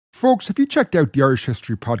Folks, have you checked out the Irish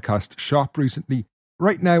History Podcast shop recently?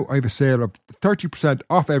 Right now, I have a sale of 30%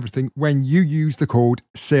 off everything when you use the code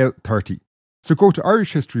SALE30. So go to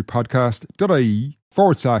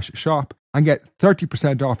irishhistorypodcast.ie/shop and get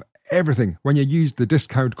 30% off everything when you use the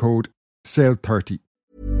discount code SALE30.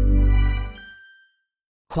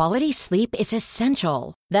 Quality sleep is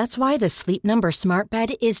essential. That's why the Sleep Number Smart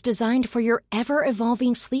Bed is designed for your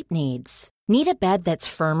ever-evolving sleep needs. Need a bed that's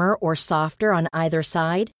firmer or softer on either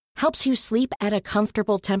side? Helps you sleep at a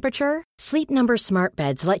comfortable temperature? Sleep Number Smart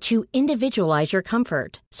Beds let you individualize your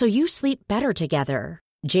comfort, so you sleep better together.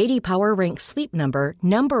 J.D. Power ranks Sleep Number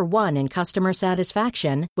number 1 in customer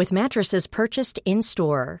satisfaction with mattresses purchased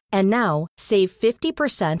in-store. And now, save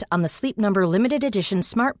 50% on the Sleep Number Limited Edition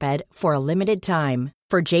Smart Bed for a limited time.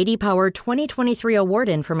 For J.D. Power 2023 award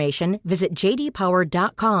information, visit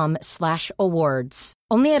jdpower.com/awards.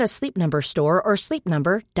 Only at a Sleep Number store or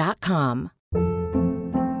sleepnumber.com.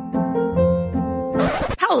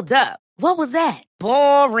 Hold up. What was that?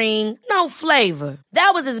 Boring. No flavor.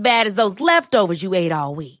 That was as bad as those leftovers you ate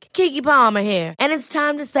all week. Keke Palmer here, and it's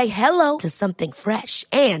time to say hello to something fresh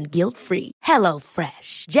and guilt-free. Hello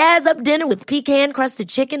Fresh. Jazz up dinner with pecan-crusted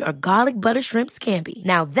chicken or garlic butter shrimp scampi.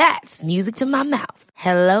 Now that's music to my mouth.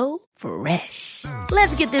 Hello Fresh.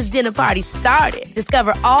 Let's get this dinner party started.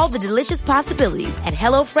 Discover all the delicious possibilities at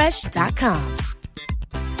hellofresh.com.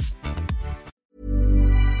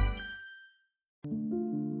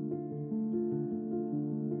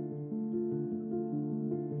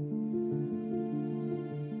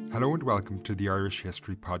 Hello and welcome to the Irish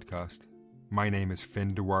History Podcast. My name is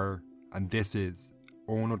Finn Dwyer and this is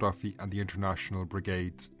Eoin O'Duffy and the International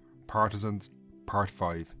Brigades, Partisans, Part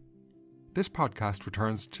 5. This podcast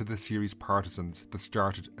returns to the series Partisans that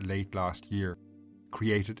started late last year.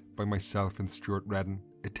 Created by myself and Stuart Redden,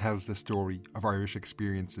 it tells the story of Irish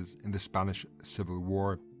experiences in the Spanish Civil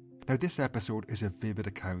War. Now this episode is a vivid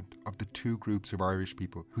account of the two groups of Irish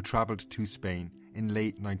people who travelled to Spain in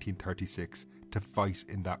late 1936 to fight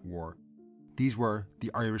in that war. These were the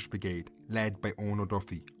Irish Brigade, led by Eoin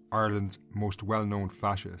O'Duffy, Ireland's most well-known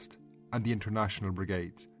fascist, and the International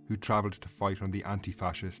Brigades, who travelled to fight on the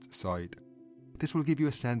anti-fascist side. This will give you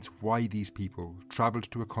a sense why these people travelled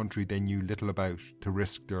to a country they knew little about to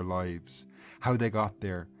risk their lives, how they got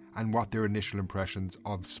there, and what their initial impressions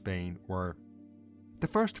of Spain were. The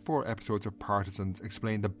first 4 episodes of Partisans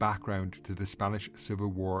explain the background to the Spanish Civil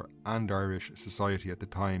War and Irish society at the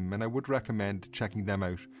time, and I would recommend checking them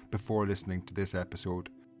out before listening to this episode.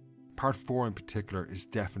 Part 4 in particular is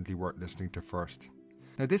definitely worth listening to first.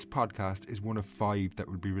 Now this podcast is one of 5 that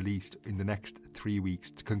will be released in the next 3 weeks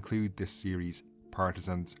to conclude this series,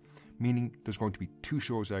 Partisans, meaning there's going to be 2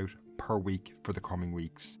 shows out per week for the coming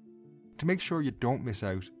weeks. To make sure you don't miss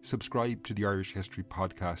out, subscribe to the Irish History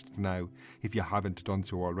Podcast now if you haven't done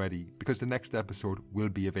so already, because the next episode will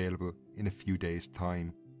be available in a few days'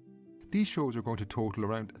 time. These shows are going to total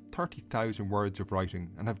around 30,000 words of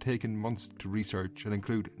writing and have taken months to research and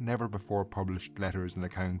include never-before published letters and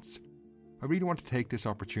accounts. I really want to take this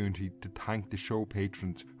opportunity to thank the show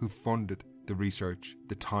patrons who funded the research,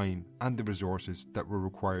 the time and the resources that were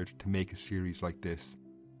required to make a series like this.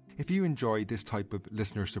 If you enjoy this type of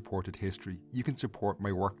listener-supported history, you can support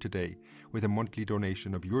my work today with a monthly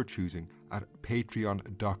donation of your choosing at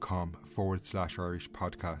patreon.com/Irish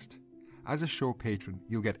podcast. As a show patron,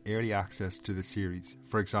 you'll get early access to the series.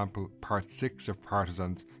 For example, Part 6 of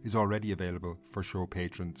Partisans is already available for show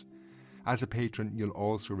patrons. As a patron, you'll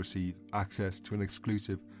also receive access to an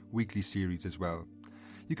exclusive weekly series as well.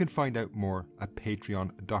 You can find out more at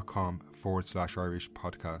patreon.com/Irish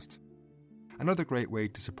podcast. Another great way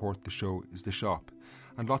to support the show is the shop,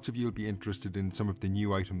 and lots of you will be interested in some of the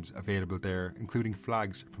new items available there, including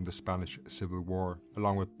flags from the Spanish Civil War,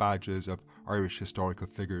 along with badges of Irish historical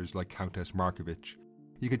figures like Countess Markievicz.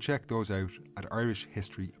 You can check those out at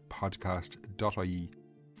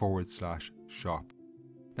irishhistorypodcast.ie/shop.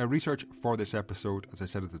 Now, research for this episode, as I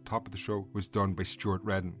said at the top of the show, was done by Stuart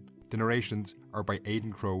Redden. The narrations are by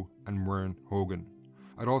Aidan Crowe and Muireann Hogan.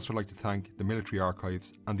 I'd also like to thank the Military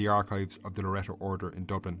Archives and the Archives of the Loreto Order in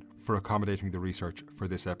Dublin for accommodating the research for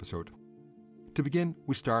this episode. To begin,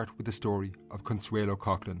 we start with the story of Consuelo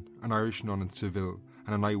Coughlin, an Irish nun in Seville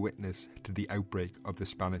and an eyewitness to the outbreak of the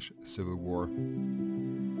Spanish Civil War.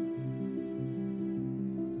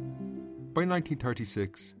 By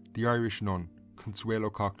 1936, the Irish nun,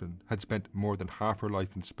 Consuelo Coughlin, had spent more than half her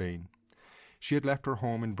life in Spain. She had left her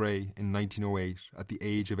home in Bray in 1908 at the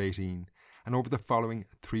age of 18, and over the following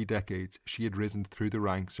 3 decades she had risen through the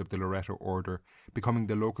ranks of the Loreto Order, becoming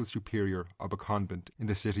the local superior of a convent in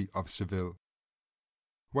the city of Seville.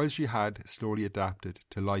 While she had slowly adapted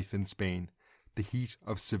to life in Spain, the heat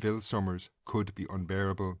of Seville summers could be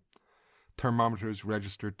unbearable. Thermometers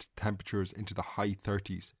registered temperatures into the high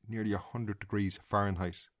 30s, nearly 100 degrees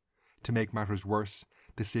Fahrenheit. To make matters worse,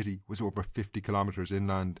 the city was over 50 kilometres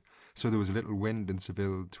inland, so there was little wind in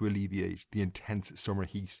Seville to alleviate the intense summer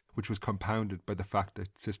heat, which was compounded by the fact that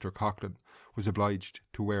Sister Coughlin was obliged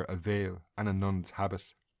to wear a veil and a nun's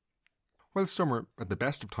habit. While summer, at the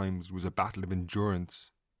best of times, was a battle of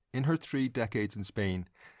endurance, in her 3 decades in Spain,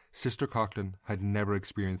 Sister Coughlin had never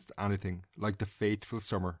experienced anything like the fateful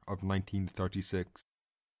summer of 1936.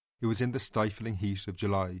 It was in the stifling heat of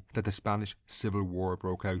July that the Spanish Civil War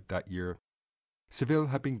broke out that year. Seville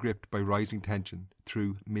had been gripped by rising tension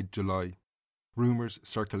through mid-July. Rumours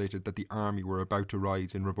circulated that the army were about to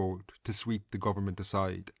rise in revolt to sweep the government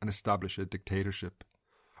aside and establish a dictatorship.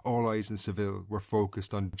 All eyes in Seville were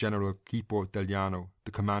focused on General Quipo del Llano,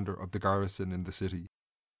 the commander of the garrison in the city.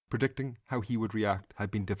 Predicting how he would react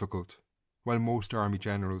had been difficult. While most army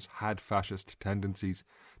generals had fascist tendencies,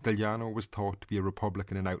 Del Llano was thought to be a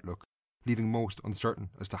republican in outlook, leaving most uncertain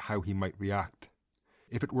as to how he might react.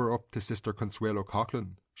 If it were up to Sister Consuelo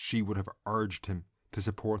Coughlin, she would have urged him to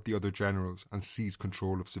support the other generals and seize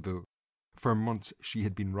control of Seville. For months she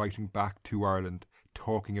had been writing back to Ireland,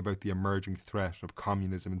 talking about the emerging threat of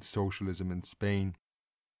communism and socialism in Spain.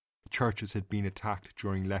 Churches had been attacked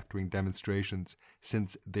during left-wing demonstrations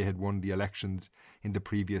since they had won the elections in the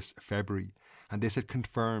previous February, and this had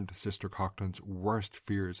confirmed Sister Coughlin's worst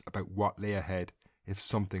fears about what lay ahead if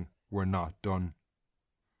something were not done.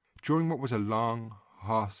 During what was a long,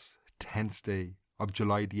 hot, tense day of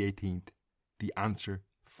July the 18th, the answer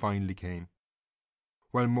finally came.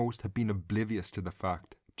 While most had been oblivious to the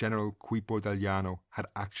fact, General Quipo del Llano had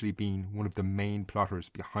actually been one of the main plotters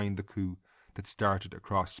behind the coup that started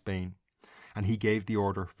across Spain, and he gave the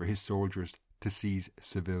order for his soldiers to seize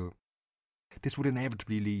Seville. This would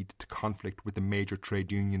inevitably lead to conflict with the major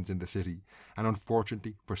trade unions in the city, and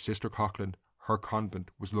unfortunately for Sister Coughlin, her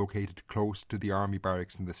convent was located close to the army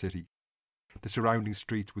barracks in the city. The surrounding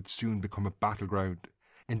streets would soon become a battleground.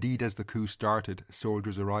 Indeed, as the coup started,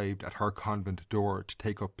 soldiers arrived at her convent door to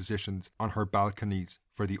take up positions on her balconies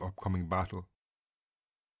for the upcoming battle.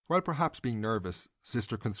 While perhaps being nervous,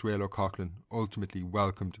 Sister Consuelo Coughlin ultimately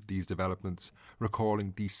welcomed these developments,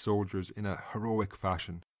 recalling these soldiers in a heroic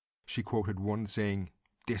fashion. She quoted one saying,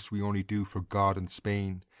 "This we only do for God and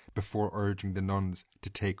Spain," before urging the nuns to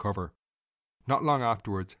take cover. Not long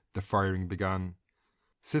afterwards, the firing began.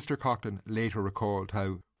 Sister Coughlin later recalled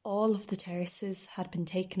how all of the terraces had been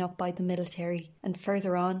taken up by the military and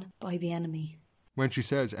further on by the enemy. When she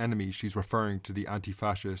says enemy, she's referring to the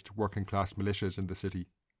anti-fascist working class militias in the city.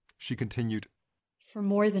 She continued, "For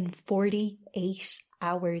more than 48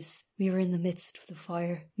 hours we were in the midst of the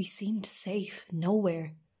fire. We seemed safe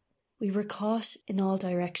nowhere. We were caught in all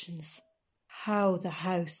directions. How the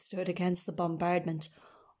house stood against the bombardment,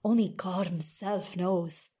 only God himself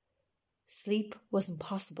knows. Sleep was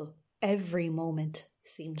impossible. Every moment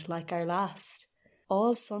seemed like our last.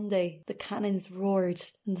 All Sunday the cannons roared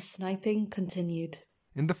and the sniping continued."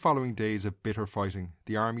 In the following days of bitter fighting,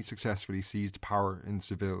 the army successfully seized power in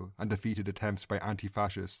Seville and defeated attempts by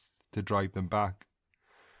anti-fascists to drive them back.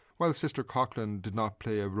 While Sister Coughlin did not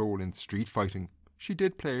play a role in street fighting, she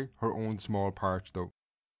did play her own small part though.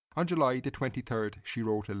 On July the 23rd, she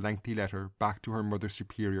wrote a lengthy letter back to her Mother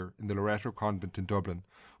Superior in the Loreto Convent in Dublin,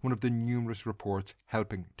 one of the numerous reports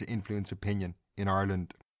helping to influence opinion in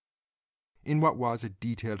Ireland. In what was a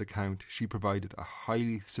detailed account, she provided a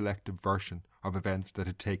highly selective version of events that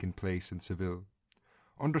had taken place in Seville.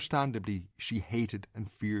 Understandably, she hated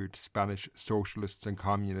and feared Spanish socialists and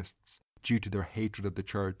communists due to their hatred of the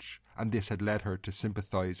church, and this had led her to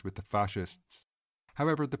sympathise with the fascists.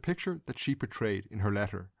 However, the picture that she portrayed in her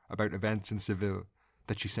letter about events in Seville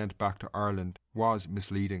that she sent back to Ireland was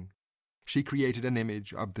misleading. She created an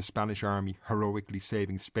image of the Spanish army heroically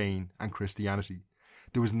saving Spain and Christianity.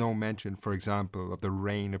 There was no mention, for example, of the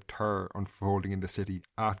reign of terror unfolding in the city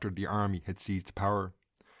after the army had seized power.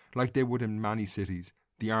 Like they would in many cities,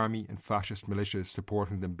 the army and fascist militias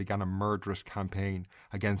supporting them began a murderous campaign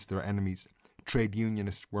against their enemies. Trade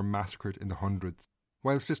unionists were massacred in the hundreds.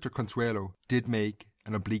 While Sister Consuelo did make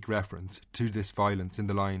an oblique reference to this violence in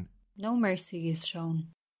the line, "No mercy is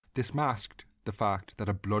shown," this masked the fact that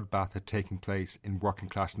a bloodbath had taken place in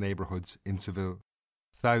working-class neighbourhoods in Seville.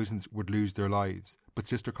 Thousands would lose their lives, but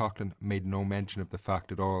Sister Coughlin made no mention of the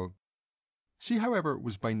fact at all. She, however,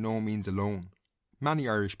 was by no means alone. Many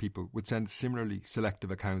Irish people would send similarly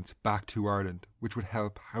selective accounts back to Ireland, which would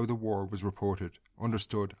help how the war was reported,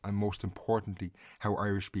 understood, and most importantly, how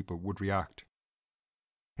Irish people would react.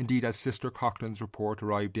 Indeed, as Sister Coughlin's report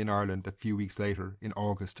arrived in Ireland a few weeks later, in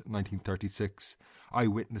August 1936,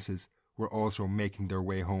 eyewitnesses were also making their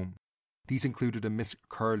way home. These included a Miss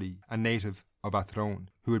Curley, a native of Athlone,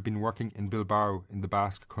 who had been working in Bilbao in the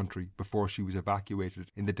Basque country before she was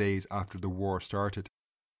evacuated in the days after the war started.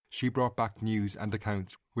 She brought back news and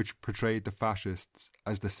accounts which portrayed the fascists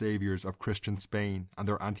as the saviours of Christian Spain and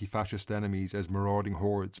their anti-fascist enemies as marauding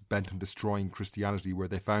hordes bent on destroying Christianity where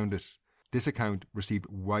they found it. This account received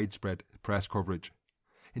widespread press coverage.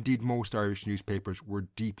 Indeed, most Irish newspapers were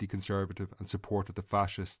deeply conservative and supported the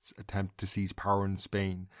fascists' attempt to seize power in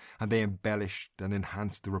Spain, and they embellished and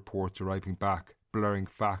enhanced the reports arriving back, blurring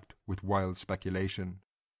fact with wild speculation.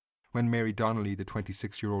 When Mary Donnelly, the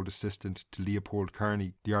 26-year-old assistant to Leopold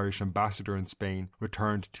Kearney, the Irish ambassador in Spain,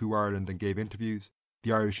 returned to Ireland and gave interviews,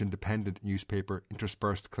 the Irish Independent newspaper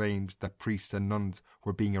interspersed claims that priests and nuns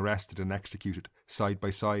were being arrested and executed side by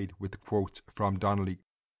side with the quotes from Donnelly.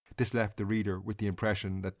 This left the reader with the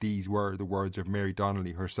impression that these were the words of Mary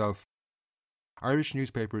Donnelly herself. Irish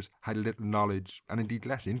newspapers had little knowledge and indeed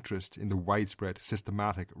less interest in the widespread,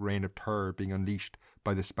 systematic reign of terror being unleashed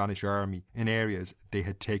by the Spanish army in areas they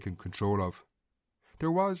had taken control of. There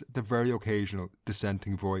was the very occasional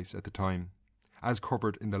dissenting voice at the time. As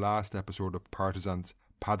covered in the last episode of Partisans,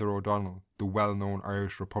 Peadar O'Donnell, the well-known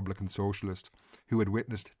Irish Republican socialist who had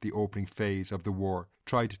witnessed the opening phase of the war,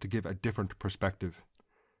 tried to give a different perspective.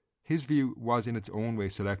 His view was in its own way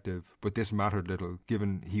selective, but this mattered little,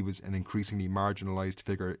 given he was an increasingly marginalised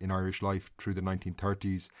figure in Irish life through the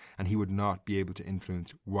 1930s, and he would not be able to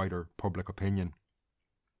influence wider public opinion.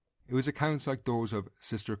 It was accounts like those of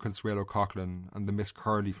Sister Consuelo Coughlin and the Miss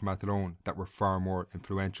Curley from Athlone that were far more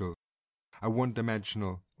influential. A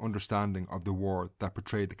one-dimensional understanding of the war that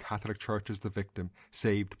portrayed the Catholic Church as the victim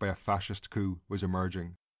saved by a fascist coup was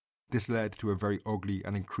emerging. This led to a very ugly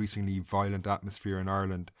and increasingly violent atmosphere in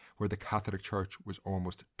Ireland, where the Catholic Church was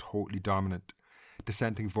almost totally dominant.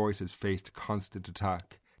 Dissenting voices faced constant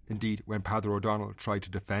attack. Indeed, when Peadar O'Donnell tried to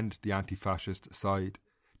defend the anti-fascist side,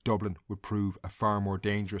 Dublin would prove a far more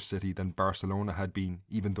dangerous city than Barcelona had been,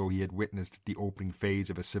 even though he had witnessed the opening phase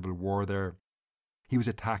of a civil war there. He was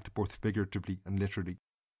attacked both figuratively and literally.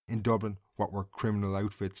 In Dublin, what were criminal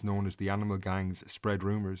outfits known as the Animal Gangs spread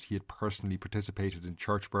rumours he had personally participated in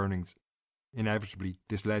church burnings. Inevitably,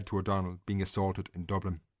 this led to O'Donnell being assaulted in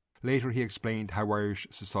Dublin. Later he explained how Irish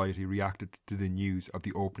society reacted to the news of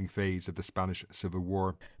the opening phase of the Spanish Civil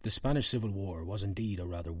War. The Spanish Civil War was indeed a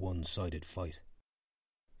rather one-sided fight.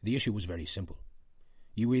 The issue was very simple.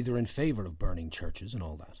 You were either in favour of burning churches and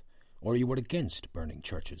all that, or you were against burning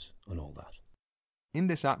churches and all that. In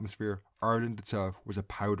this atmosphere, Ireland itself was a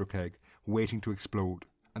powder keg waiting to explode,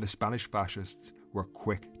 and the Spanish fascists were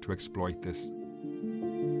quick to exploit this.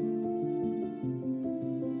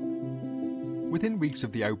 Within weeks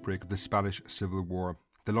of the outbreak of the Spanish Civil War,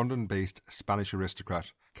 the London-based Spanish aristocrat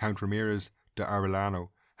Count Ramirez de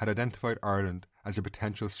Arellano had identified Ireland as a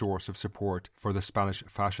potential source of support for the Spanish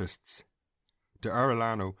fascists. De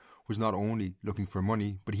Arellano was not only looking for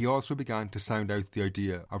money, but he also began to sound out the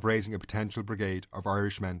idea of raising a potential brigade of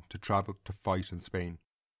Irishmen to travel to fight in Spain.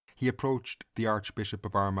 He approached the Archbishop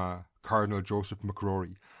of Armagh, Cardinal Joseph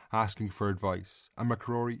McCrory, asking for advice, and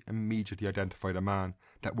McCrory immediately identified a man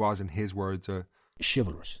that was, in his words, a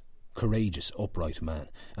chivalrous, courageous, upright man,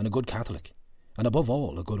 and a good Catholic, and above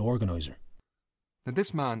all, a good organiser. Now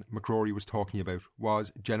this man McCrory was talking about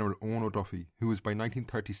was General Eoin O'Duffy, who was by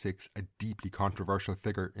 1936 a deeply controversial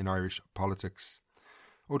figure in Irish politics.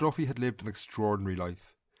 O'Duffy had lived an extraordinary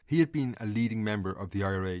life. He had been a leading member of the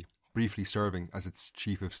IRA, briefly serving as its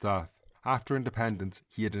Chief of Staff. After independence,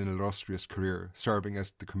 he had an illustrious career, serving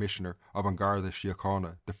as the Commissioner of An Garda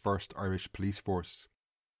Síochána, the first Irish police force.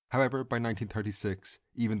 However, by 1936,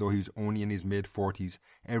 even though he was only in his mid-40s,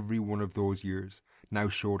 every one of those years now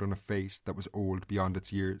showed on a face that was old beyond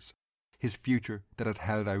its years. His future, that had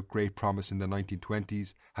held out great promise in the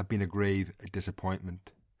 1920s, had been a grave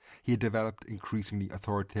disappointment. He had developed increasingly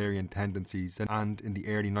authoritarian tendencies and, in the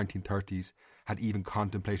early 1930s, had even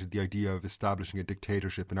contemplated the idea of establishing a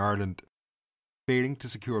dictatorship in Ireland. Failing to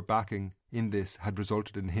secure backing in this had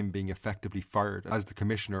resulted in him being effectively fired as the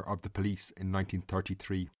Commissioner of the Police in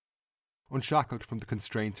 1933. Unshackled from the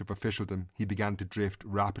constraints of officialdom, he began to drift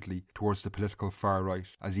rapidly towards the political far right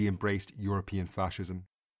as he embraced European fascism.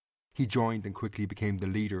 He joined and quickly became the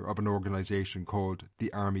leader of an organisation called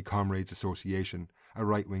the Army Comrades Association, a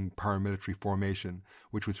right-wing paramilitary formation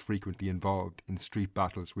which was frequently involved in street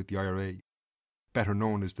battles with the IRA. Better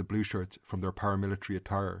known as the Blue Shirts from their paramilitary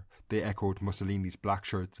attire, they echoed Mussolini's black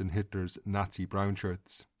shirts and Hitler's Nazi brown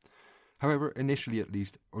shirts. However, initially at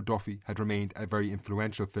least, O'Duffy had remained a very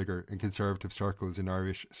influential figure in conservative circles in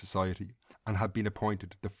Irish society and had been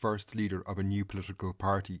appointed the first leader of a new political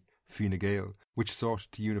party, Fine Gael, which sought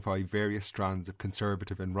to unify various strands of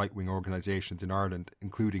conservative and right-wing organisations in Ireland,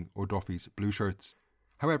 including O'Duffy's Blue Shirts.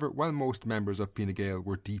 However, while most members of Fine Gael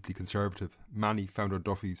were deeply conservative, many found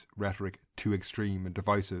O'Duffy's rhetoric too extreme and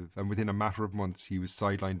divisive, and within a matter of months he was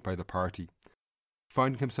sidelined by the party.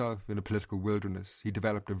 Finding himself in a political wilderness, he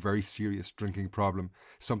developed a very serious drinking problem,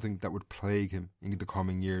 something that would plague him in the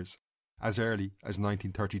coming years. As early as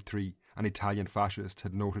 1933, an Italian fascist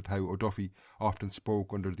had noted how O'Duffy often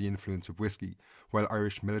spoke under the influence of whisky, while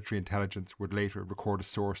Irish military intelligence would later record a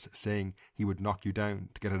source saying he would knock you down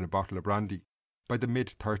to get in a bottle of brandy. By the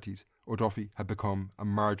mid-30s, O'Duffy had become a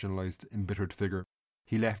marginalised, embittered figure.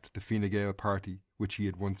 He left the Fine Gael party, which he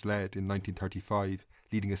had once led in 1935,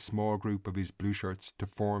 leading a small group of his Blue Shirts to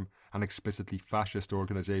form an explicitly fascist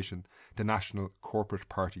organisation, the National Corporate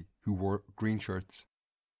Party, who wore green shirts.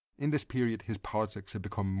 In this period, his politics had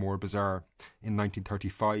become more bizarre. In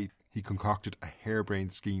 1935, he concocted a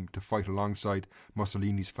harebrained scheme to fight alongside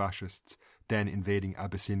Mussolini's fascists, then invading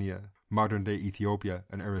Abyssinia, modern-day Ethiopia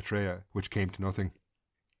and Eritrea, which came to nothing.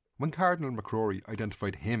 When Cardinal MacRory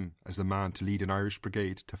identified him as the man to lead an Irish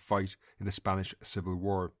brigade to fight in the Spanish Civil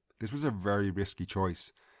War, this was a very risky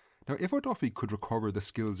choice. Now, if O'Duffy could recover the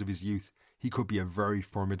skills of his youth, he could be a very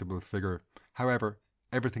formidable figure. However,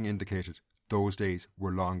 everything indicated those days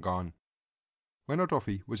were long gone. When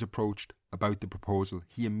O'Duffy was approached about the proposal,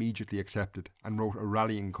 he immediately accepted and wrote a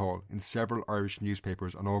rallying call in several Irish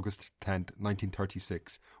newspapers on August 10,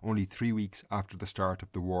 1936, only 3 weeks after the start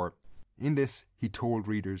of the war. In this, he told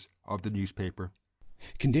readers of the newspaper,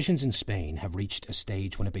 "Conditions in Spain have reached a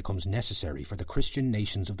stage when it becomes necessary for the Christian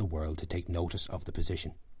nations of the world to take notice of the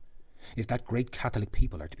position, if that great Catholic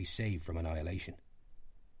people are to be saved from annihilation.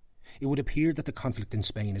 It would appear that the conflict in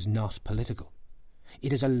Spain is not political.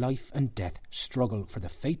 It is a life and death struggle for the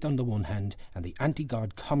faith on the one hand and the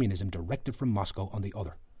anti-God communism directed from Moscow on the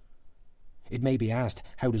other. It may be asked,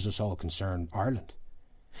 how does this all concern Ireland?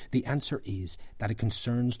 The answer is that it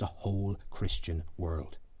concerns the whole Christian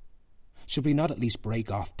world. Should we not at least break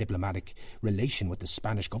off diplomatic relation with the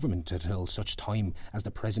Spanish government until such time as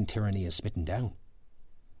the present tyranny is smitten down?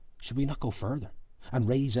 Should we not go further and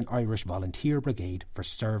raise an Irish volunteer brigade for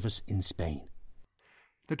service in Spain?"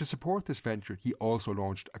 Now, to support this venture, he also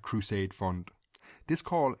launched a crusade fund. This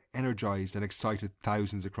call energised and excited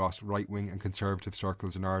thousands across right-wing and conservative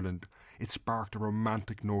circles in Ireland. It sparked a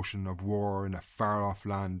romantic notion of war in a far-off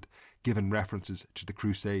land, given references to the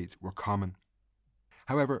Crusades were common.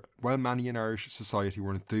 However, while many in Irish society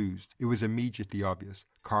were enthused, it was immediately obvious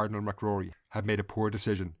Cardinal MacRory had made a poor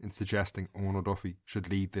decision in suggesting Eoin O'Duffy should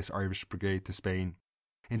lead this Irish brigade to Spain.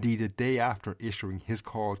 Indeed, a day after issuing his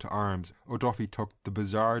call to arms, O'Duffy took the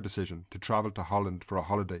bizarre decision to travel to Holland for a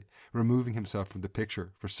holiday, removing himself from the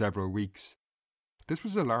picture for several weeks. This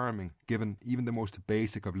was alarming, given even the most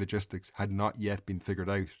basic of logistics had not yet been figured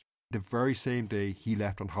out. The very same day he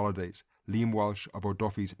left on holidays, Liam Walsh of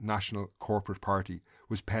O'Duffy's National Corporate Party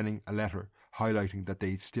was penning a letter highlighting that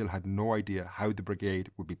they still had no idea how the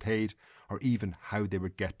brigade would be paid or even how they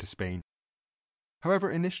would get to Spain.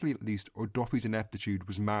 However, initially at least, O'Duffy's ineptitude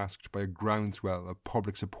was masked by a groundswell of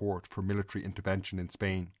public support for military intervention in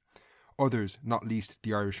Spain. Others, not least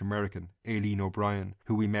the Irish-American, Aileen O'Brien,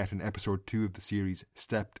 who we met in episode 2 of the series,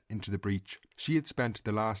 stepped into the breach. She had spent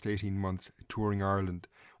the last 18 months touring Ireland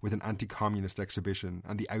with an anti-communist exhibition,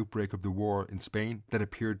 and the outbreak of the war in Spain that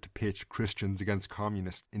appeared to pitch Christians against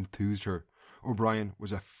communists enthused her. O'Brien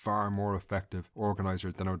was a far more effective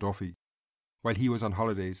organiser than O'Duffy. While he was on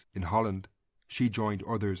holidays in Holland, she joined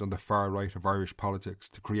others on the far right of Irish politics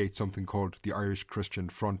to create something called the Irish Christian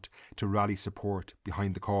Front to rally support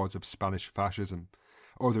behind the cause of Spanish fascism.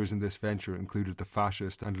 Others in this venture included the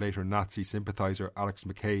fascist and later Nazi sympathiser Alex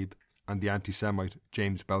McCabe and the anti-Semite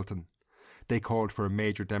James Belton. They called for a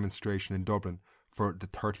major demonstration in Dublin for the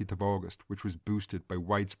 30th of August, which was boosted by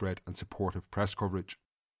widespread and supportive press coverage.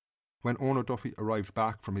 When Eoin O'Duffy arrived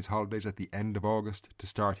back from his holidays at the end of August to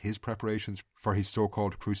start his preparations for his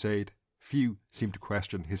so-called crusade, few seemed to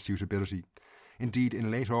question his suitability. Indeed,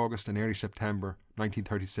 in late August and early September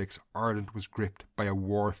 1936, Ireland was gripped by a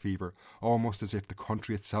war fever, almost as if the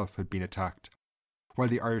country itself had been attacked. While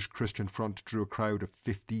the Irish Christian Front drew a crowd of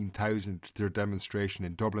 15,000 to their demonstration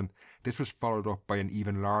in Dublin, this was followed up by an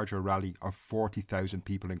even larger rally of 40,000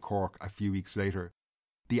 people in Cork a few weeks later.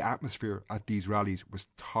 The atmosphere at these rallies was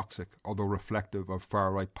toxic, although reflective of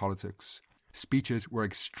far-right politics. Speeches were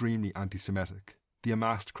extremely anti-Semitic. The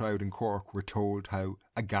amassed crowd in Cork were told how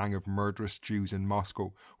a gang of murderous Jews in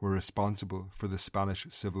Moscow were responsible for the Spanish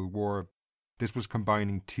Civil War. This was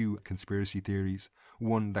combining two conspiracy theories,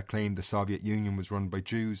 one that claimed the Soviet Union was run by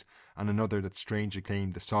Jews and another that strangely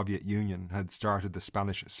claimed the Soviet Union had started the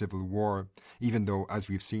Spanish Civil War, even though, as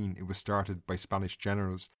we've seen, it was started by Spanish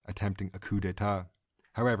generals attempting a coup d'etat.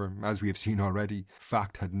 However, as we have seen already,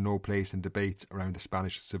 fact had no place in debates around the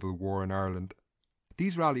Spanish Civil War in Ireland.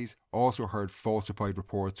 These rallies also heard falsified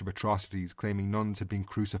reports of atrocities claiming nuns had been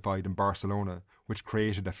crucified in Barcelona, which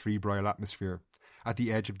created a febrile atmosphere. At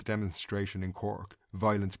the edge of the demonstration in Cork,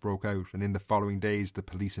 violence broke out, and in the following days the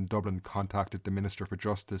police in Dublin contacted the Minister for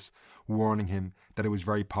Justice, warning him that it was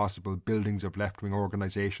very possible buildings of left-wing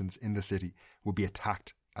organisations in the city would be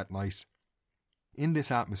attacked at night. In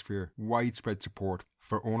this atmosphere, widespread support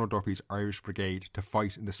for Eoin O'Duffy's Irish Brigade to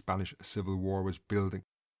fight in the Spanish Civil War was building.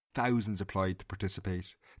 Thousands applied to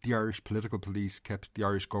participate. The Irish political police kept the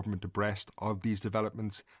Irish government abreast of these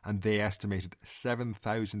developments, and they estimated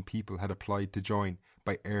 7,000 people had applied to join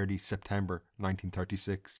by early September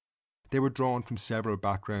 1936. They were drawn from several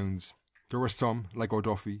backgrounds. There were some, like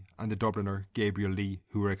O'Duffy and the Dubliner Gabriel Lee,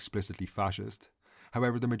 who were explicitly fascist.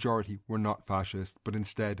 However, the majority were not fascist, but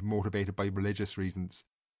instead motivated by religious reasons.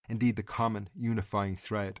 Indeed, the common unifying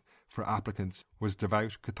thread for applicants was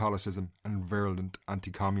devout Catholicism and virulent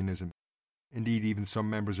anti-communism. Indeed, even some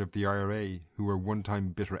members of the IRA, who were one-time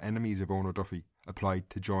bitter enemies of Eoin O'Duffy, applied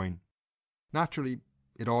to join. Naturally,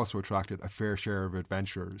 it also attracted a fair share of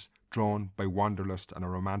adventurers, drawn by wanderlust and a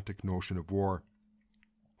romantic notion of war.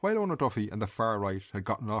 While Eoin O'Duffy and the far right had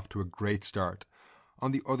gotten off to a great start,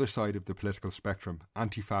 on the other side of the political spectrum,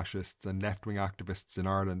 anti-fascists and left-wing activists in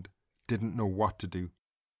Ireland didn't know what to do.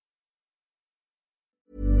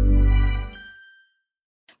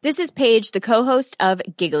 This is Paige, the co-host of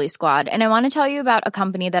Giggly Squad, and I want to tell you about a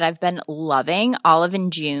company that I've been loving, Olive &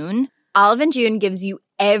 June. Olive & June gives you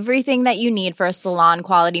everything that you need for a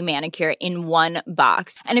salon-quality manicure in one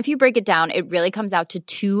box. And if you break it down, it really comes out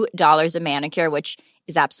to $2 a manicure, which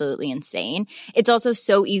is absolutely insane. It's also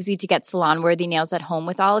so easy to get salon-worthy nails at home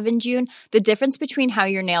with Olive & June. The difference between how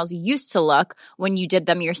your nails used to look when you did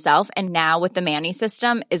them yourself and now with the Mani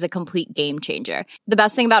system is a complete game changer. The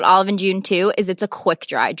best thing about Olive & June, too, is it's a quick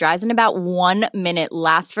dry. Dries in about 1 minute,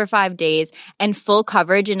 lasts for 5 days, and full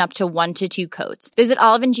coverage in up to 1 to 2 coats. Visit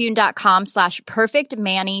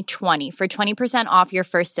oliveandjune.com/perfectmani20 for 20% off your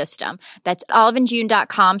first system. That's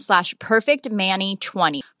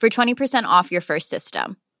oliveandjune.com/perfectmani20 for 20% off your first system.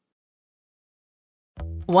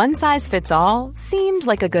 One size fits all seemed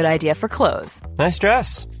like a good idea for clothes. Nice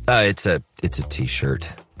dress. It's a t-shirt.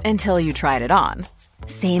 Until you tried it on.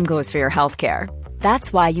 Same goes for your healthcare.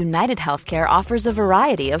 That's why United Healthcare offers a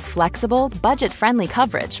variety of flexible, budget-friendly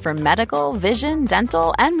coverage for medical, vision,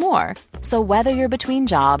 dental, and more. So whether you're between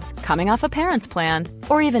jobs, coming off a parent's plan,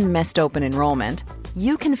 or even missed open enrollment,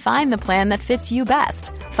 you can find the plan that fits you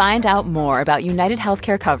best. Find out more about United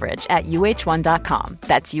Healthcare coverage at uh1.com.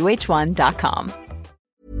 That's uh1.com.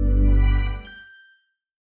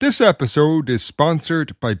 This episode is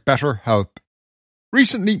sponsored by BetterHelp.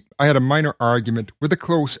 Recently, I had a minor argument with a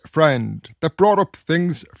close friend that brought up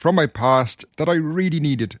things from my past that I really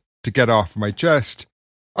needed to get off my chest.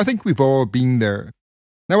 I think we've all been there.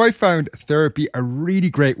 Now, I found therapy a really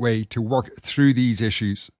great way to work through these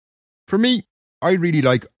issues. For me, I really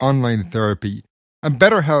like online therapy, and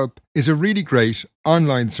BetterHelp is a really great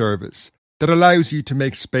online service that allows you to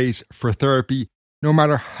make space for therapy no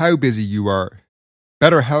matter how busy you are.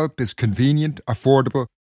 BetterHelp is convenient, affordable,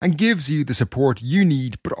 and gives you the support you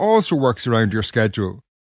need, but also works around your schedule.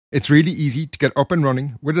 It's really easy to get up and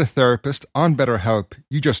running with a therapist on BetterHelp.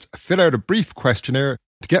 You just fill out a brief questionnaire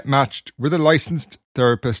to get matched with a licensed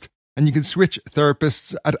therapist, and you can switch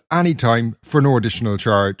therapists at any time for no additional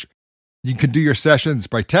charge. You can do your sessions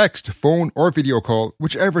by text, phone, or video call,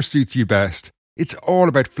 whichever suits you best. It's all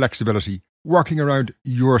about flexibility, working around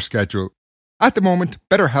your schedule. At the moment,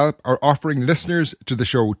 BetterHelp are offering listeners to the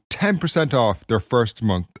show 10% off their first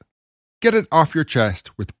month. Get it off your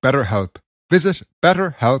chest with BetterHelp. Visit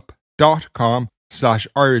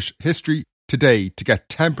betterhelp.com/Irish history today to get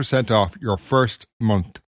 10% off your first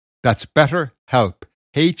month. That's BetterHelp,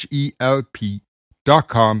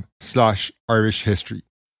 HELP.com/Irish history.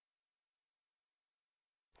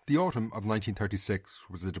 The autumn of 1936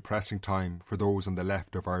 was a depressing time for those on the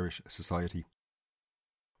left of Irish society.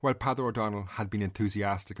 While Peadar O'Donnell had been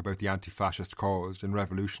enthusiastic about the anti-fascist cause and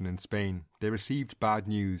revolution in Spain, they received bad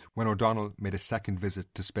news when O'Donnell made a second visit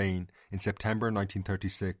to Spain in September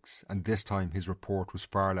 1936, and this time his report was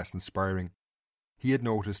far less inspiring. He had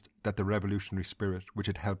noticed that the revolutionary spirit, which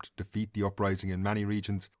had helped defeat the uprising in many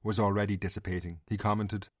regions, was already dissipating. He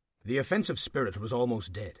commented, "The offensive spirit was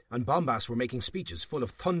almost dead, and Bombas were making speeches full of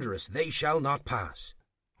thunderous 'they shall not pass.'"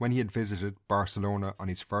 When he had visited Barcelona on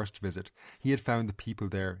his first visit, he had found the people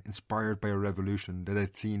there inspired by a revolution that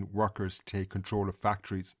had seen workers take control of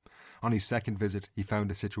factories. On his second visit, he found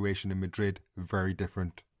the situation in Madrid very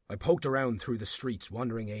different. I poked around through the streets,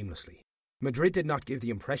 wandering aimlessly. Madrid did not give the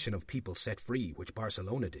impression of people set free, which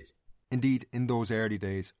Barcelona did. Indeed, in those early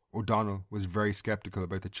days, O'Donnell was very sceptical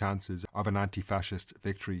about the chances of an anti-fascist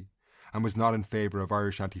victory, and was not in favour of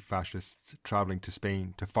Irish anti-fascists travelling to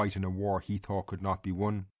Spain to fight in a war he thought could not be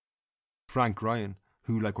won. Frank Ryan,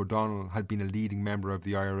 who like O'Donnell had been a leading member of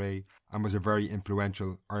the IRA and was a very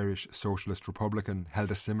influential Irish Socialist Republican,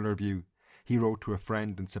 held a similar view. He wrote to a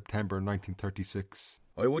friend in September 1936,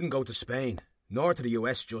 I wouldn't go to Spain, nor to the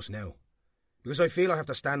US just now, because I feel I have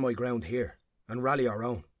to stand my ground here and rally our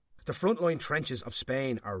own. The frontline trenches of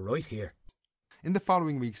Spain are right here. In the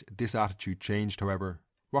following weeks, this attitude changed, however.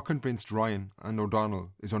 What convinced Ryan and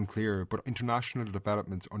O'Donnell is unclear, but international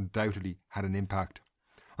developments undoubtedly had an impact.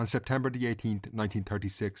 On September the 18th,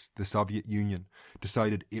 1936, the Soviet Union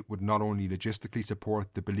decided it would not only logistically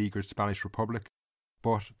support the beleaguered Spanish Republic,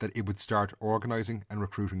 but that it would start organising and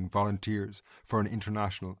recruiting volunteers for an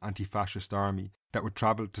international anti-fascist army that would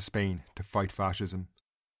travel to Spain to fight fascism.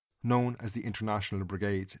 Known as the International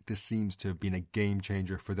Brigades, this seems to have been a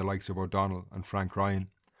game-changer for the likes of O'Donnell and Frank Ryan.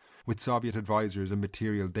 With Soviet advisors and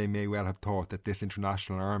material, they may well have thought that this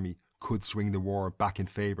international army could swing the war back in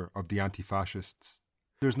favour of the anti-fascists.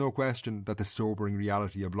 There's no question that the sobering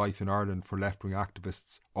reality of life in Ireland for left-wing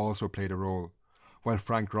activists also played a role. While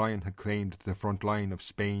Frank Ryan had claimed the front line of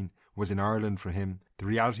Spain was in Ireland for him, the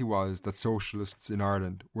reality was that socialists in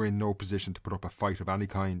Ireland were in no position to put up a fight of any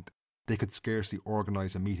kind. They could scarcely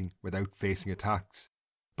organise a meeting without facing attacks.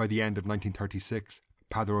 By the end of 1936,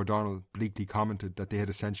 Peadar O'Donnell bleakly commented that they had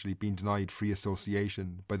essentially been denied free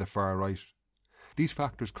association by the far right. These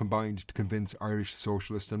factors combined to convince Irish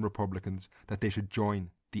socialists and Republicans that they should join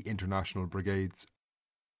the International Brigades.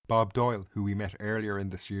 Bob Doyle, who we met earlier in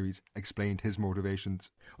the series, explained his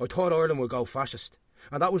motivations. I thought Ireland would go fascist,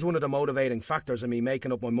 and that was one of the motivating factors in me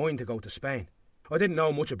making up my mind to go to Spain. I didn't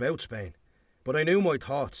know much about Spain, but I knew my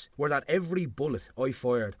thoughts were that every bullet I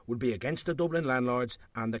fired would be against the Dublin landlords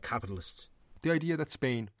and the capitalists. The idea that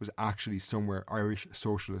Spain was actually somewhere Irish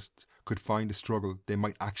socialists could find a struggle they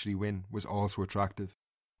might actually win was also attractive.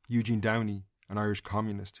 Eugene Downey, an Irish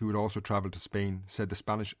communist who had also travelled to Spain, said the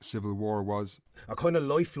Spanish Civil War was a kind of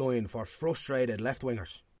lifeline for frustrated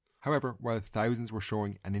left-wingers. However, while thousands were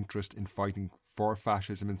showing an interest in fighting for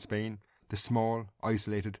fascism in Spain, the small,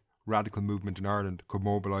 isolated, radical movement in Ireland could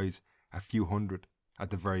mobilise a few hundred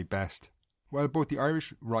at the very best. While both the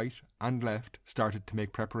Irish right and left started to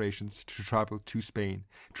make preparations to travel to Spain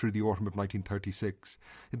through the autumn of 1936,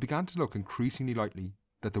 it began to look increasingly likely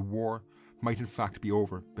that the war might in fact be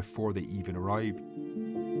over before they even arrived.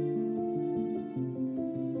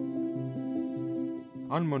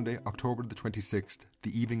 On Monday, October the 26th,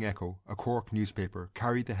 the Evening Echo, a Cork newspaper,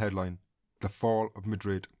 carried the headline, "The Fall of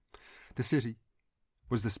Madrid." The city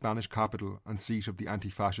was the Spanish capital and seat of the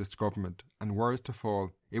anti-fascist government, and were it to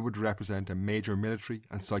fall, it would represent a major military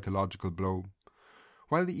and psychological blow.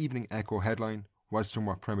 While the Evening Echo headline was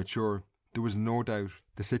somewhat premature, there was no doubt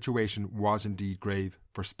the situation was indeed grave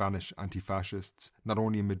for Spanish anti-fascists, not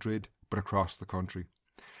only in Madrid, but across the country.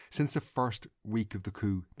 Since the first week of the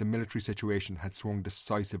coup, the military situation had swung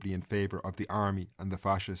decisively in favour of the army and the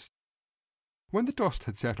fascists. When the dust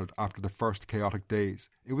had settled after the first chaotic days,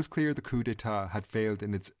 it was clear the coup d'etat had failed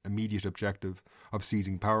in its immediate objective of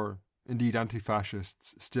seizing power. Indeed,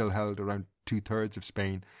 anti-fascists still held around 2/3 of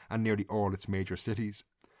Spain and nearly all its major cities.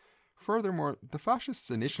 Furthermore, the fascists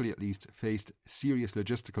initially at least faced serious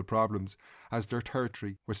logistical problems as their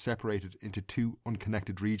territory was separated into two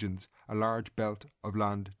unconnected regions, a large belt of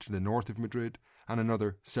land to the north of Madrid and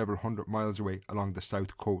another several hundred miles away along the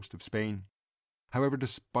south coast of Spain. However,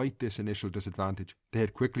 despite this initial disadvantage, they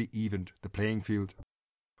had quickly evened the playing field.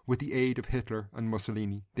 With the aid of Hitler and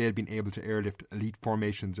Mussolini, they had been able to airlift elite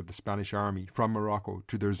formations of the Spanish army from Morocco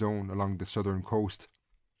to their zone along the southern coast.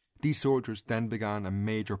 These soldiers then began a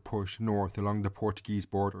major push north along the Portuguese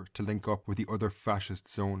border to link up with the other fascist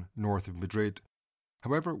zone north of Madrid.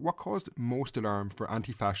 However, what caused most alarm for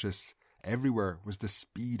anti-fascists everywhere was the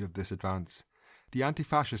speed of this advance. The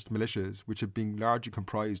anti-fascist militias, which had been largely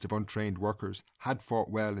comprised of untrained workers, had fought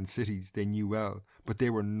well in cities they knew well, but they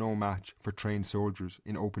were no match for trained soldiers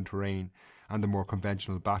in open terrain and the more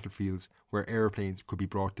conventional battlefields where aeroplanes could be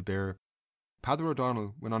brought to bear. Peadar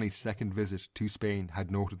O'Donnell, when on his second visit to Spain,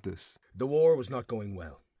 had noted this. The war was not going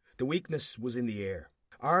well. The weakness was in the air.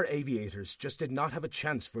 Our aviators just did not have a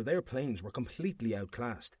chance, for their planes were completely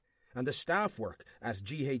outclassed, and the staff work at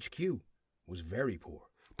GHQ was very poor.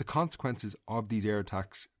 The consequences of these air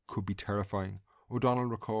attacks could be terrifying. O'Donnell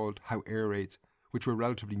recalled how air raids, which were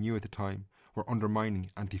relatively new at the time, were undermining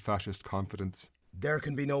anti-fascist confidence. There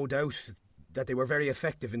can be no doubt that they were very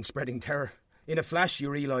effective in spreading terror. In a flash you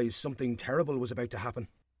realise something terrible was about to happen.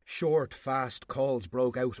 Short, fast calls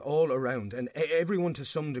broke out all around, and everyone to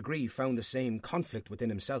some degree found the same conflict within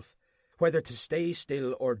himself. Whether to stay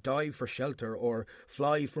still or dive for shelter or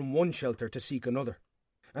fly from one shelter to seek another.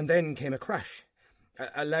 And then came a crash.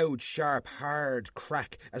 A loud, sharp, hard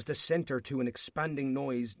crack as the centre to an expanding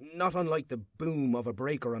noise not unlike the boom of a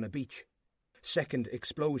breaker on a beach. Second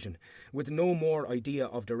explosion, with no more idea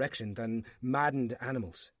of direction than maddened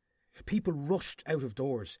animals. People rushed out of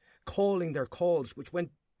doors, calling their calls which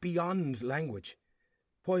went beyond language.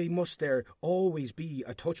 Why must there always be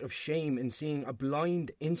a touch of shame in seeing a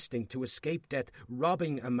blind instinct to escape death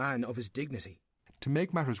robbing a man of his dignity? To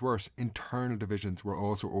make matters worse, internal divisions were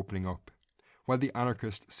also opening up. While the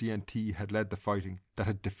anarchist CNT had led the fighting that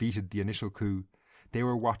had defeated the initial coup, they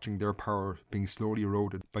were watching their power being slowly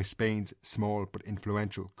eroded by Spain's small but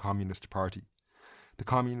influential Communist Party. The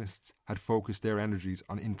Communists had focused their energies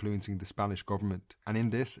on influencing the Spanish government, and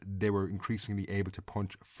in this they were increasingly able to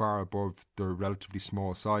punch far above their relatively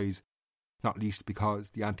small size, not least because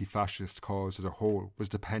the anti-fascist cause as a whole was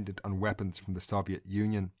dependent on weapons from the Soviet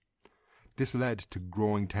Union. This led to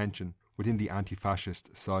growing tension within the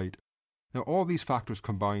anti-fascist side. Now all these factors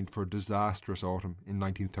combined for a disastrous autumn in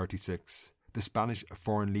 1936. The Spanish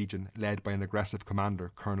Foreign Legion, led by an aggressive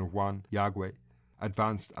commander, Colonel Juan Yagüe,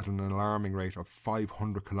 advanced at an alarming rate of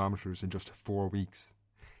 500 kilometres in just 4 weeks.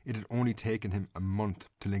 It had only taken him a month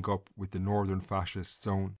to link up with the northern fascist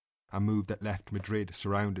zone, a move that left Madrid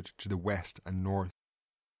surrounded to the west and north.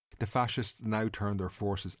 The fascists now turned their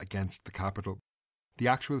forces against the capital. The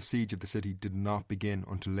actual siege of the city did not begin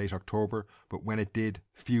until late October, but when it did,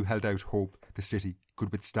 few held out hope the city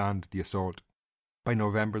could withstand the assault. By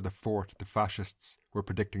November the 4th, the fascists were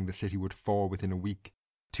predicting the city would fall within a week.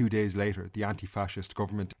 2 days later, the anti-fascist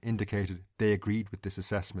government indicated they agreed with this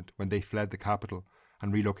assessment when they fled the capital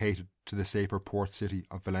and relocated to the safer port city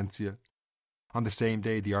of Valencia. On the same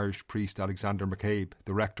day, the Irish priest Alexander McCabe,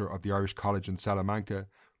 the rector of the Irish College in Salamanca,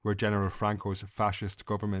 where General Franco's fascist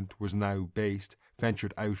government was now based,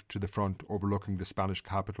 ventured out to the front overlooking the Spanish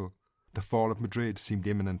capital. The fall of Madrid seemed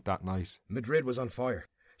imminent that night. Madrid was on fire.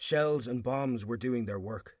 Shells and bombs were doing their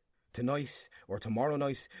work. Tonight, or tomorrow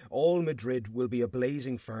night, all Madrid will be a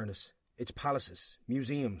blazing furnace. Its palaces,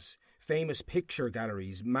 museums, famous picture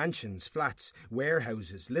galleries, mansions, flats,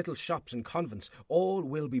 warehouses, little shops and convents, all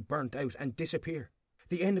will be burnt out and disappear.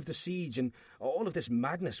 The end of the siege and all of this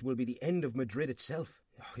madness will be the end of Madrid itself.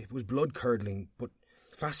 It was blood-curdling, but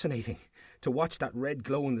fascinating, to watch that red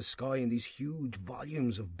glow in the sky and these huge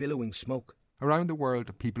volumes of billowing smoke. Around the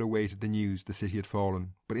world, people awaited the news the city had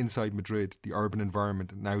fallen, but inside Madrid, the urban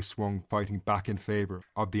environment now swung fighting back in favour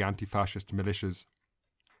of the anti-fascist militias.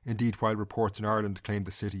 Indeed, while reports in Ireland claimed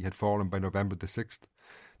the city had fallen by November the 6th,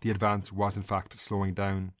 the advance was in fact slowing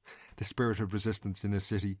down. The spirit of resistance in the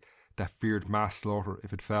city that feared mass slaughter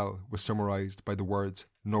if it fell was summarised by the words,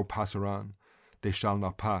 "No pasarán," "They shall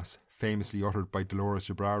not pass," famously uttered by Dolores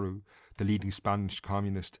Ibarra, the leading Spanish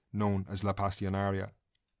communist known as La Pasionaria.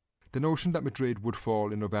 The notion that Madrid would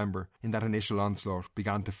fall in November in that initial onslaught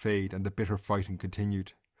began to fade and the bitter fighting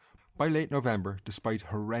continued. By late November, despite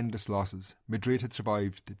horrendous losses, Madrid had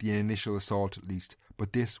survived the initial assault at least,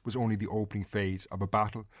 but this was only the opening phase of a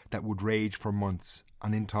battle that would rage for months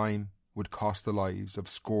and in time would cost the lives of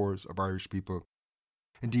scores of Irish people.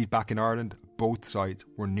 Indeed, back in Ireland, both sides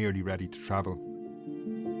were nearly ready to travel.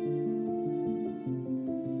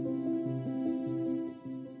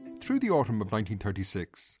 Through the autumn of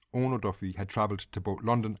 1936, Eoin O'Duffy had travelled to both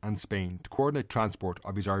London and Spain to coordinate transport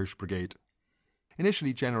of his Irish brigade.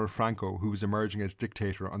 Initially, General Franco, who was emerging as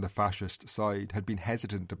dictator on the fascist side, had been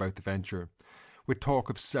hesitant about the venture. With talk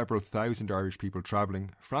of several thousand Irish people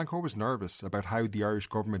travelling, Franco was nervous about how the Irish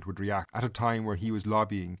government would react at a time where he was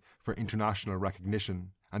lobbying for international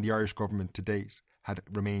recognition and the Irish government to date had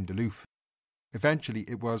remained aloof. Eventually,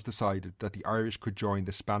 it was decided that the Irish could join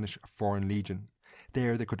the Spanish Foreign Legion.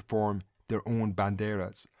 There they could form their own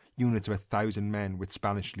banderas, units of 1,000 men with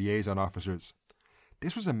Spanish liaison officers.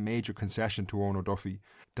 This was a major concession to Eoin O'Duffy.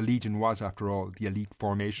 The Legion was, after all, the elite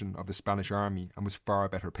formation of the Spanish army and was far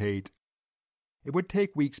better paid. It would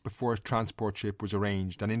take weeks before a transport ship was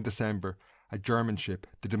arranged, and in December, a German ship,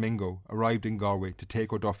 the Domingo, arrived in Galway to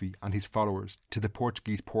take O'Duffy and his followers to the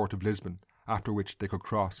Portuguese port of Lisbon, after which they could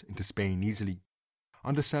cross into Spain easily.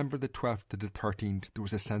 On December the 12th to the 13th, there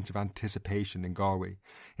was a sense of anticipation in Galway.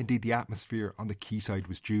 Indeed, the atmosphere on the quayside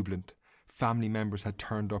was jubilant. Family members had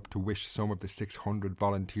turned up to wish some of the 600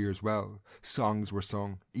 volunteers well. Songs were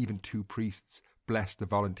sung. Even 2 priests blessed the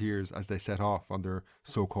volunteers as they set off on their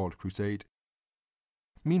so-called crusade.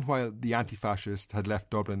 Meanwhile, the anti-fascists had left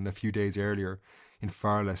Dublin a few days earlier in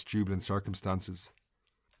far less jubilant circumstances.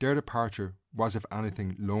 Their departure was, if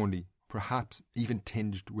anything, lonely, perhaps even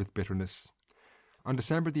tinged with bitterness. On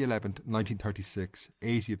December the 11th, 1936,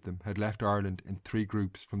 80 of them had left Ireland in 3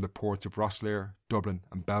 groups from the ports of Rosslare, Dublin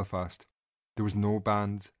and Belfast. There was no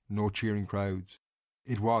bands, no cheering crowds.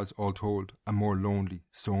 It was, all told, a more lonely,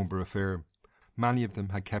 sombre affair. Many of them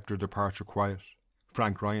had kept their departure quiet.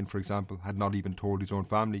 Frank Ryan, for example, had not even told his own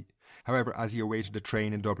family. However, as he awaited a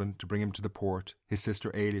train in Dublin to bring him to the port, his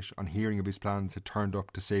sister Eilish, on hearing of his plans, had turned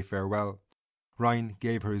up to say farewell. Ryan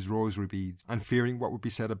gave her his rosary beads, and fearing what would be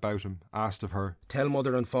said about him, asked of her, "Tell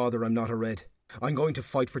Mother and Father I'm not a Red. I'm going to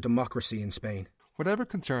fight for democracy in Spain." Whatever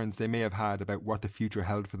concerns they may have had about what the future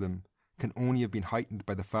held for them can only have been heightened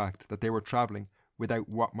by the fact that they were travelling without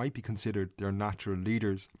what might be considered their natural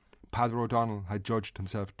leaders. Padre O'Donnell had judged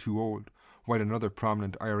himself too old, while another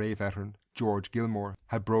prominent IRA veteran, George Gilmore,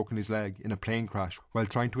 had broken his leg in a plane crash while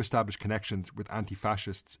trying to establish connections with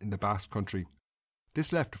anti-fascists in the Basque Country.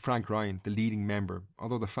 This left Frank Ryan the leading member,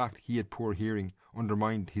 although the fact he had poor hearing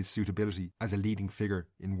undermined his suitability as a leading figure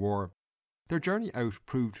in war. Their journey out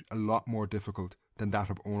proved a lot more difficult than that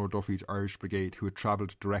of Eoin O'Duffy's Irish Brigade, who had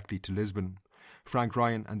travelled directly to Lisbon. Frank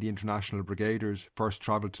Ryan and the International Brigaders first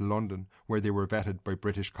travelled to London, where they were vetted by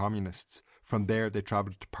British communists. From there they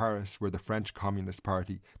travelled to Paris, where the French Communist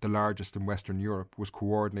Party, the largest in Western Europe, was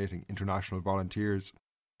coordinating international volunteers.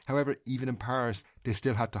 However, even in Paris, they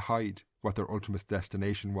still had to hide what their ultimate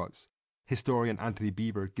destination was. Historian Anthony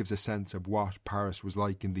Beaver gives a sense of what Paris was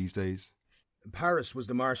like in these days. Paris was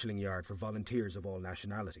the marshalling yard for volunteers of all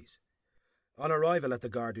nationalities. On arrival at the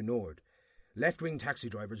Gare du Nord, left-wing taxi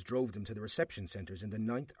drivers drove them to the reception centres in the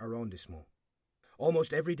 9th arrondissement.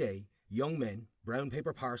 Almost every day, young men, brown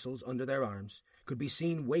paper parcels under their arms, could be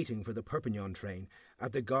seen waiting for the Perpignan train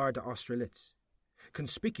at the Gare d'Austerlitz,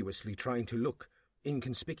 conspicuously trying to look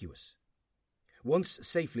inconspicuous. Once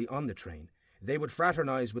safely on the train, they would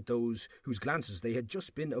fraternise with those whose glances they had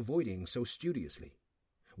just been avoiding so studiously.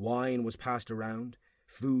 Wine was passed around,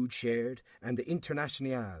 food shared, and the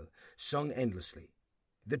Internationale sung endlessly.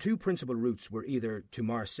 The 2 principal routes were either to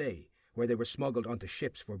Marseille, where they were smuggled onto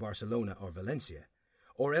ships for Barcelona or Valencia,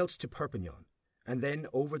 or else to Perpignan, and then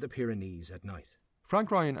over the Pyrenees at night.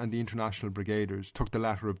 Frank Ryan and the International Brigaders took the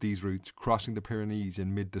latter of these routes, crossing the Pyrenees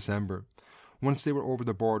in mid-December. Once they were over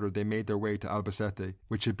the border, they made their way to Albacete,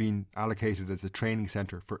 which had been allocated as a training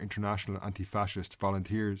centre for international anti-fascist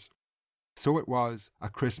volunteers. So it was,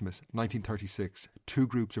 at Christmas 1936, 2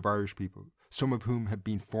 groups of Irish people, some of whom had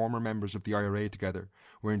been former members of the IRA together,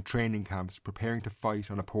 were in training camps preparing to fight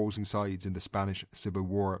on opposing sides in the Spanish Civil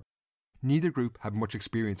War. Neither group had much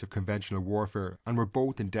experience of conventional warfare and were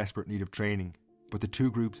both in desperate need of training, but the 2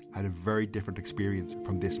 groups had a very different experience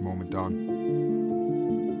from this moment on.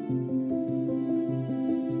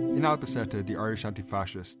 In Albacete, the Irish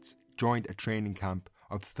anti-fascists joined a training camp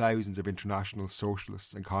of thousands of international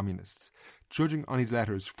socialists and communists. Judging on his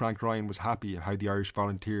letters, Frank Ryan was happy at how the Irish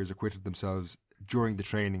volunteers acquitted themselves during the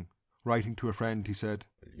training. Writing to a friend, he said,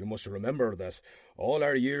 "You must remember that all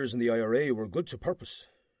our years in the IRA were good to purpose.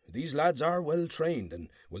 These lads are well trained and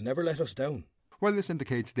will never let us down." While this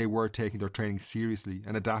indicates they were taking their training seriously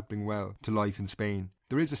and adapting well to life in Spain,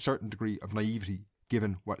 there is a certain degree of naivety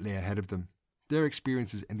given what lay ahead of them. Their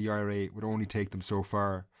experiences in the IRA would only take them so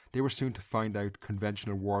far. They were soon to find out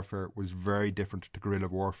conventional warfare was very different to guerrilla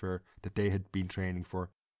warfare that they had been training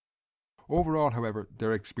for. Overall, however,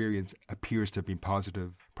 their experience appears to have been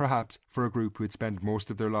positive. Perhaps for a group who had spent most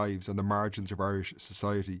of their lives on the margins of Irish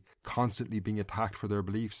society, constantly being attacked for their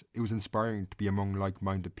beliefs, it was inspiring to be among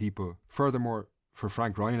like-minded people. Furthermore, for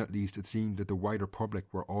Frank Ryan at least, it seemed that the wider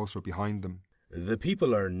public were also behind them. "The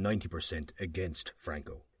people are 90% against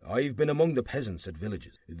Franco. I've been among the peasants at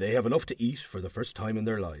villages. They have enough to eat for the first time in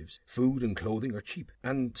their lives. Food and clothing are cheap,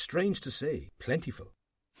 and strange to say, plentiful."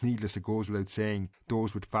 Needless, it goes without saying,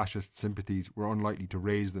 those with fascist sympathies were unlikely to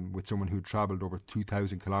raise them with someone who had travelled over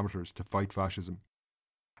 2,000 kilometres to fight fascism.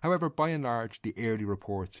 However, by and large, the early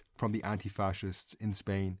reports from the anti-fascists in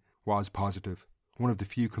Spain was positive. One of the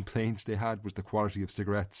few complaints they had was the quality of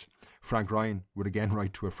cigarettes. Frank Ryan would again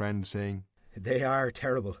write to a friend saying, "They are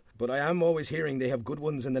terrible, but I am always hearing they have good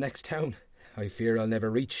ones in the next town. I fear I'll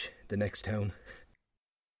never reach the next town."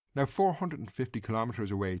 Now 450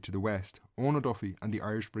 kilometres away to the west, Eoin O'Duffy and the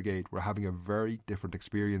Irish Brigade were having a very different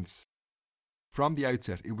experience. From the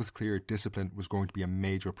outset, it was clear discipline was going to be a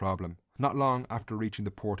major problem. Not long after reaching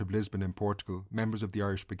the port of Lisbon in Portugal, members of the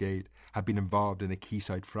Irish Brigade had been involved in a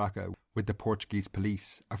quayside fracas with the Portuguese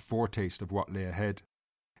police, a foretaste of what lay ahead.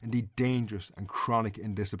 Indeed, dangerous and chronic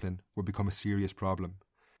indiscipline would become a serious problem.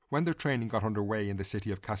 When their training got underway in the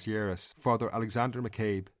city of Casillas, Father Alexander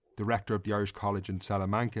McCabe, the rector of the Irish College in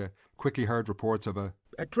Salamanca, quickly heard reports of a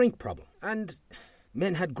drink problem, and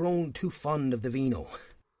men had grown too fond of the vino.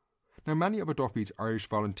 Now, many of O'Duffy's Irish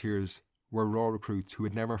volunteers were raw recruits who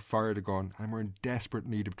had never fired a gun and were in desperate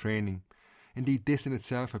need of training. Indeed, this in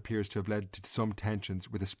itself appears to have led to some tensions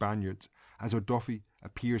with the Spaniards, as O'Duffy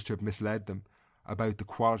appears to have misled them about the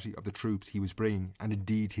quality of the troops he was bringing, and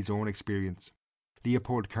indeed his own experience.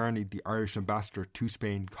 Leopold Kearney, the Irish ambassador to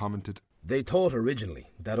Spain, commented, "They thought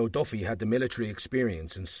originally that O'Duffy had the military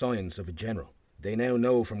experience and science of a general. They now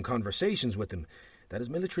know from conversations with him that his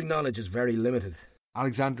military knowledge is very limited."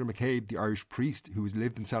 Alexander McCabe, the Irish priest who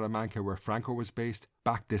lived in Salamanca where Franco was based,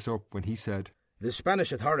 backed this up when he said, "The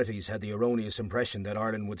Spanish authorities had the erroneous impression that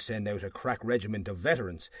Ireland would send out a crack regiment of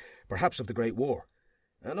veterans, perhaps of the Great War,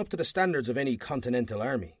 and up to the standards of any continental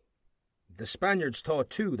army. The Spaniards thought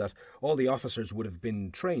too that all the officers would have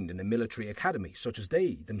been trained in a military academy, such as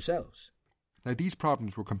they themselves." Now, these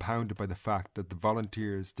problems were compounded by the fact that the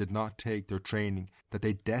volunteers did not take their training that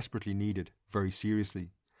they desperately needed very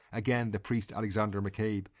seriously. Again, the priest Alexander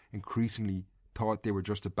McCabe increasingly thought they were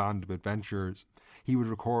just a band of adventurers. He would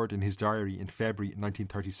record in his diary in February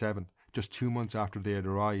 1937, just 2 months after they had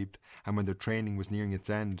arrived and when their training was nearing its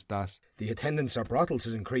end, that "The attendance at brothels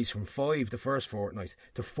has increased from 5 the first fortnight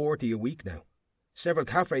to 40 a week now. Several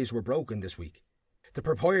cafes were broken this week. The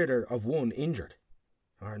proprietor of one injured.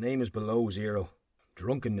 Our name is below zero.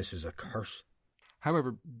 Drunkenness is a curse."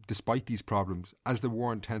 However, despite these problems, as the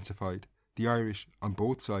war intensified, the Irish, on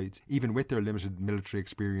both sides, even with their limited military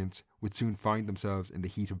experience, would soon find themselves in the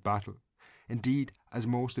heat of battle. Indeed, as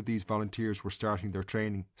most of these volunteers were starting their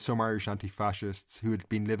training, some Irish anti-fascists who had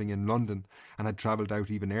been living in London and had travelled out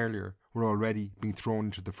even earlier were already being thrown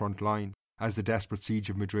into the front line as the desperate siege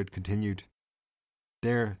of Madrid continued.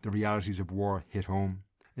 There, the realities of war hit home.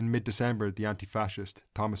 In mid-December, the anti-fascist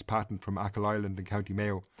Thomas Patton from Achill Island in County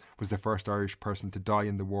Mayo was the first Irish person to die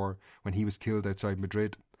in the war when he was killed outside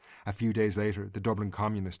Madrid. A few days later, the Dublin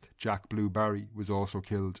communist Jack Blue Barry was also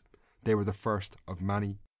killed. They were the first of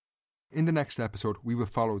many. In the next episode, we will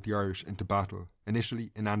follow the Irish into battle,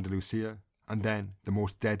 initially in Andalusia, and then the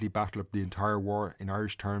most deadly battle of the entire war in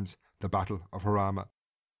Irish terms, the Battle of Jarama.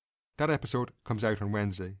 That episode comes out on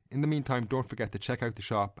Wednesday. In the meantime, don't forget to check out the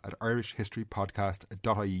shop at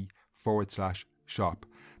irishhistorypodcast.ie/shop.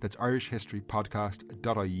 That's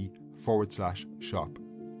irishhistorypodcast.ie/shop.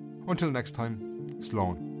 Until next time,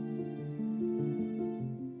 Slán.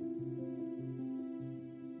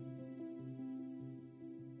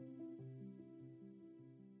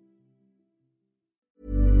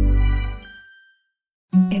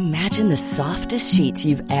 Imagine the softest sheets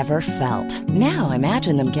you've ever felt. Now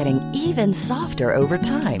imagine them getting even softer over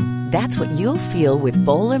time. That's what you'll feel with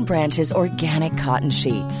Boll & Branch's organic cotton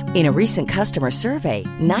sheets. In a recent customer survey,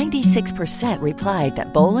 96% replied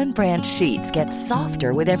that Boll & Branch sheets get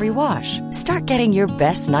softer with every wash. Start getting your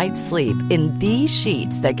best night's sleep in these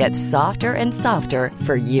sheets that get softer and softer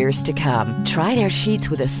for years to come. Try their sheets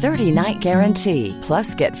with a 30-night guarantee.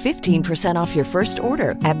 Plus, get 15% off your first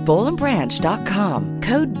order at bollandbranch.com.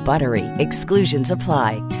 Code BUTTERY. Exclusions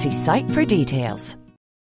apply. See site for details.